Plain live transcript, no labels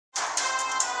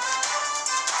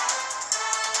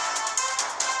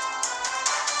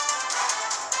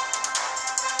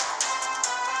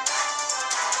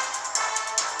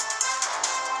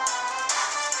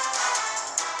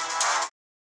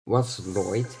Was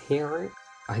Lloyd here?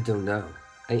 I don't know.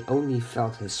 I only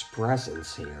felt his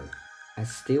presence here. I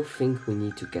still think we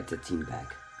need to get the team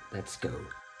back. Let's go.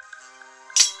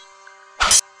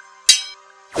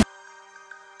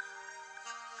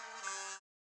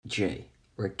 Jay,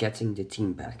 we're getting the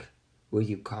team back. Will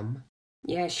you come?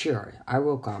 Yeah, sure, I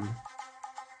will come.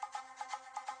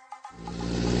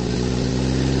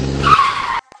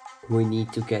 We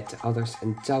need to get the others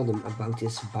and tell them about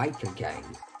this biker gang.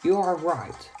 You are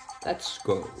right. Let's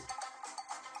go.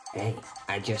 Hey,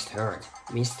 I just heard.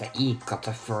 Mr. E got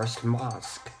the first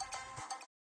mask.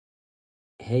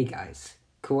 Hey guys,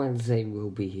 Ko and Zay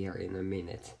will be here in a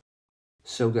minute.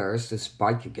 So there's this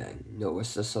biker gang, known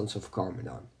as the Sons of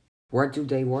Garmadon. What do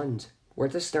they want?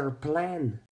 What is their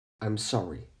plan? I'm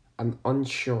sorry, I'm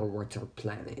unsure what their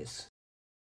plan is.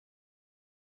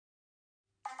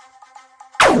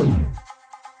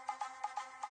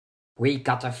 We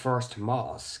got the first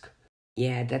mask.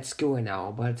 Yeah, that's cool and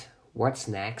all, but what's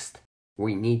next?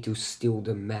 We need to steal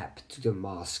the map to the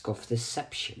Mask of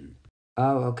Deception.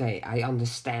 Oh, okay, I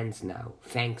understand now.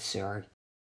 Thanks, sir.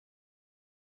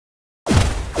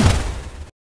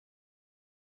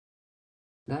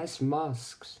 Nice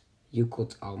masks. You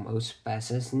could almost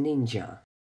pass as ninja.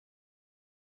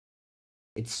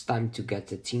 It's time to get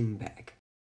the team back.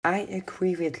 I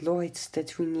agree with Lloyd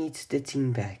that we need the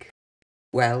team back.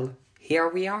 Well, here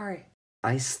we are.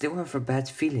 I still have a bad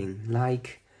feeling,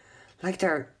 like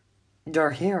they're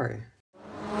here.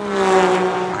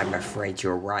 I'm afraid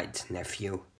you're right,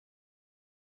 nephew.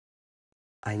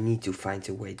 I need to find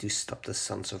a way to stop the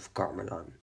Sons of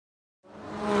Garmadon.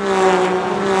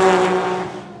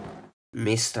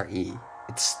 Mr. E,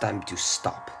 it's time to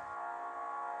stop.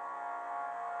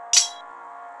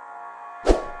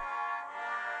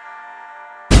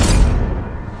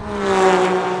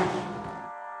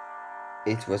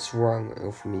 It was wrong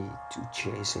of me to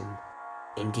chase him.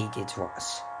 Indeed it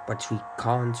was, but we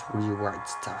can't rewrite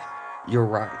time. You're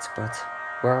right, but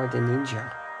where are the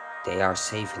ninja? They are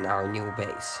safe in our new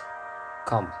base.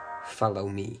 Come, follow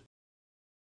me.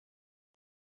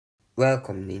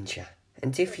 Welcome, ninja.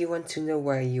 And if you want to know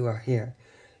why you are here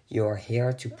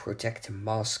to protect the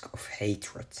Mask of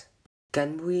Hatred.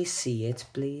 Can we see it,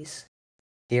 please?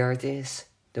 Here it is,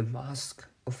 the Mask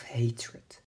of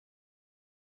Hatred.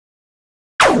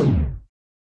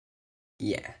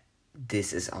 Yeah,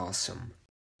 this is awesome.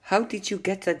 How did you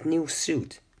get that new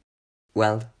suit?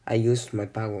 Well, I used my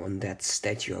power on that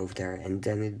statue over there and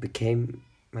then it became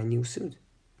my new suit.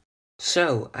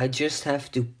 So, I just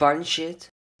have to punch it?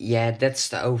 Yeah, that's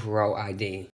the overall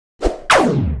idea.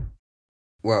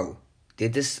 Whoa,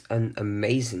 this is an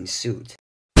amazing suit.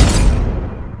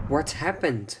 What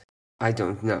happened? I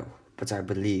don't know, but I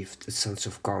believe the Sons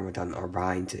of Garmadon are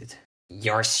behind it.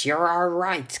 You sure are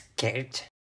right, kid.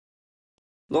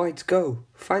 Lloyd, go.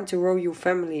 Find the royal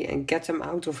family and get them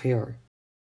out of here.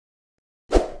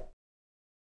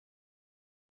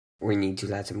 We need to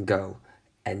let them go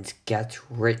and get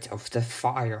rid of the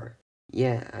fire.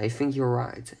 Yeah, I think you're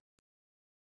right.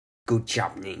 Good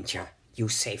job, Ninja. You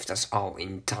saved us all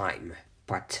in time.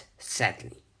 But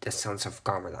sadly, the Sons of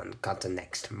Garmadon got the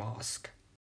next mask.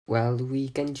 Well, we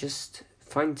can just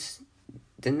find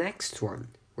the next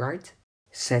one, right?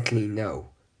 Sadly,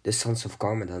 no. The Sons of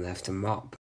Garmadon have the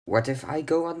mob. What if I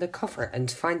go undercover and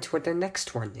find where the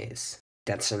next one is?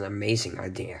 That's an amazing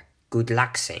idea. Good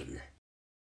luck, Zane.